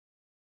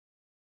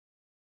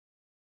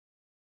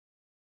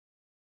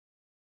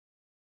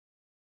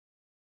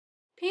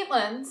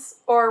Peatlands,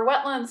 or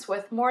wetlands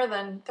with more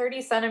than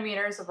 30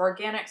 centimeters of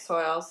organic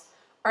soils,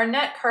 are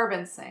net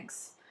carbon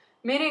sinks,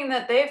 meaning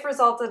that they've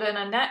resulted in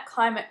a net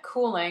climate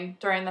cooling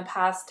during the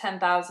past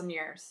 10,000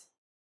 years.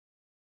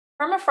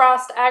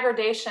 Permafrost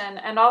aggradation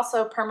and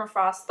also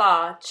permafrost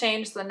thaw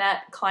change the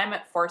net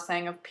climate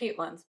forcing of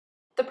peatlands.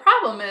 The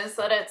problem is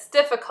that it's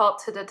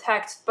difficult to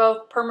detect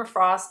both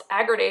permafrost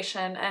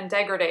aggradation and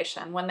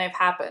degradation when they've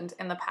happened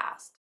in the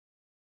past.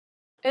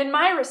 In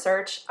my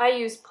research, I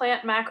use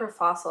plant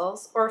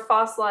macrofossils, or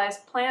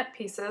fossilized plant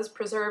pieces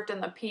preserved in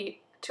the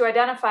peat, to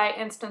identify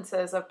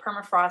instances of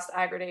permafrost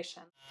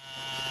aggradation.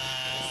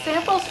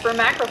 Samples for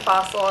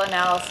macrofossil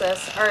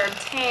analysis are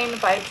obtained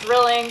by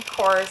drilling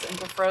cores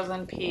into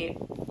frozen peat.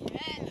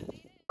 The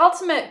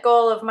ultimate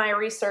goal of my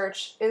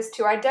research is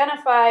to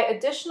identify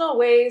additional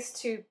ways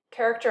to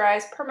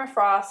characterize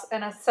permafrost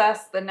and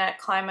assess the net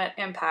climate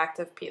impact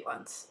of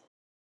peatlands.